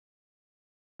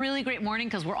Really great morning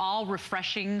because we're all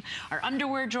refreshing our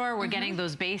underwear drawer. We're getting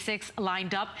those basics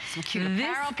lined up. Some cute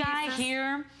apparel This guy pieces.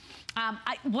 here,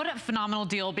 what a phenomenal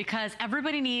deal, because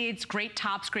everybody needs great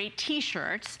tops, great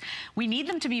t-shirts. We need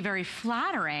them to be very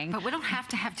flattering. But we don't have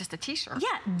to have just a t-shirt.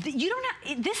 Yeah, you don't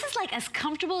have, this is like as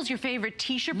comfortable as your favorite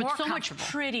t-shirt, but so much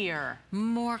prettier.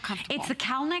 More comfortable. It's the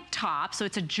cowl neck top, so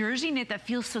it's a jersey knit that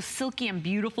feels so silky and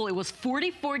beautiful. It was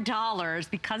 $44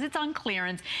 because it's on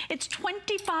clearance. It's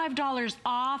 $25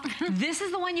 off. This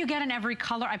is the one you get in every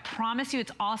color. I promise you,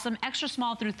 it's awesome. Extra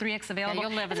small through 3X available. Yeah,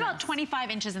 you'll live it's in about this. 25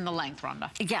 inches in the length, Rhonda.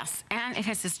 Yes, and it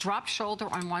has this drop shoulder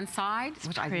on one side,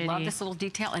 which I love this little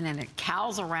detail, and then it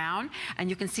cowls around, and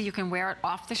you can see you can wear it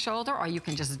off the shoulder, or you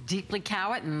can just deeply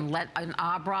cow it and let an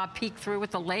bra peek through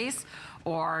with the lace,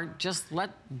 or just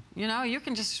let, you know, you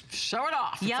can just show it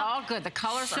off. It's all good. The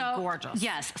colors are gorgeous.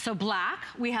 Yes, so black,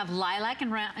 we have lilac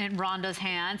in Rhonda's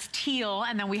hands, teal,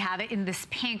 and then we have it in this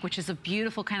pink, which is a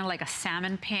beautiful kind of like a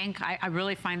salmon pink. I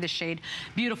really find this shade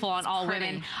beautiful on all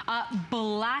women.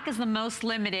 Black is the most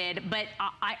limited, but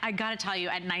I gotta tell you,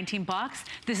 at 19 bucks,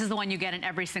 this is the one you get in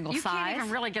every single size. You can't even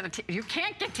really get a you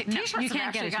can't get t-shirts. You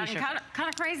can't get a t-shirt. Kind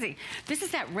of crazy. This is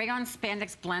that rayon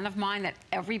spandex blend of mine that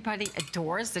everybody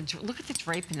adores. Look at the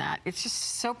drape in that. It's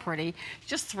just so pretty.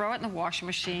 Just throw it in the washing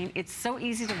machine. It's so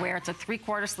easy to wear. It's a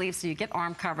 3/4 sleeve, so you get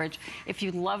arm coverage. If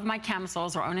you love my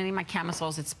camisoles or own any of my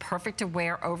camisoles, it's perfect to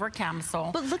wear over a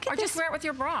camisole. But look at or this. just wear it with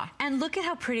your bra. And look at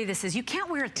how pretty this is. You can't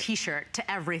wear a t-shirt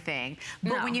to everything.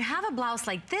 But when you have a blouse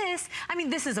like this, I mean,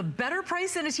 this is a better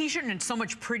price than a t-shirt, and it's so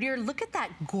much prettier. Look at that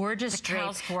gorgeous drape.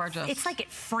 Cowl's gorgeous. It's like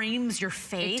it frames your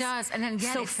face. It does, and then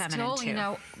yet so it's feminine still, you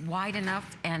know, wide enough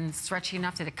and stretchy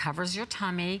enough that it covers your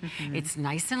tummy. It's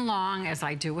nice and long, as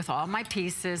I do with all my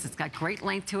pieces. It's got great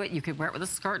length to it. You could wear it with a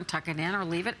skirt and tuck it in or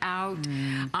leave it out.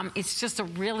 It's just a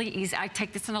really easy, I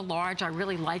take this in a large. I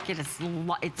really like it.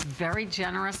 It's very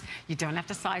generous. You don't have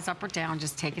to size up or down.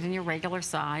 Just take it in your regular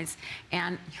size.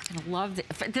 And you're gonna love it.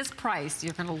 At this price,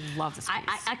 you're gonna love this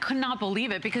piece. I could not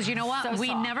believe it, because you know what? So we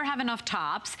soft. never have enough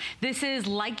tops. This is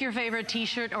like your favorite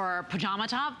t-shirt or pajama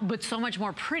top, but so much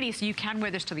more pretty, so you can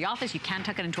wear this to the office. You can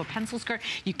tuck it into a pencil skirt.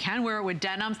 You can wear it with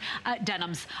denims.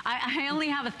 I only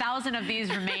have 1,000 of these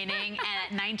remaining, and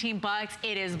at 19 bucks,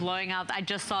 it is blowing out. I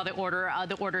just saw the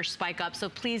order spike up, so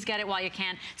please get it while you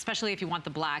can, especially if you want the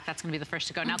black. That's gonna be the first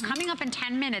to go. Now, coming up in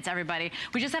 10 minutes, everybody,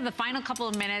 we just have the final couple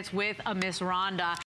of minutes with Miss Rhonda.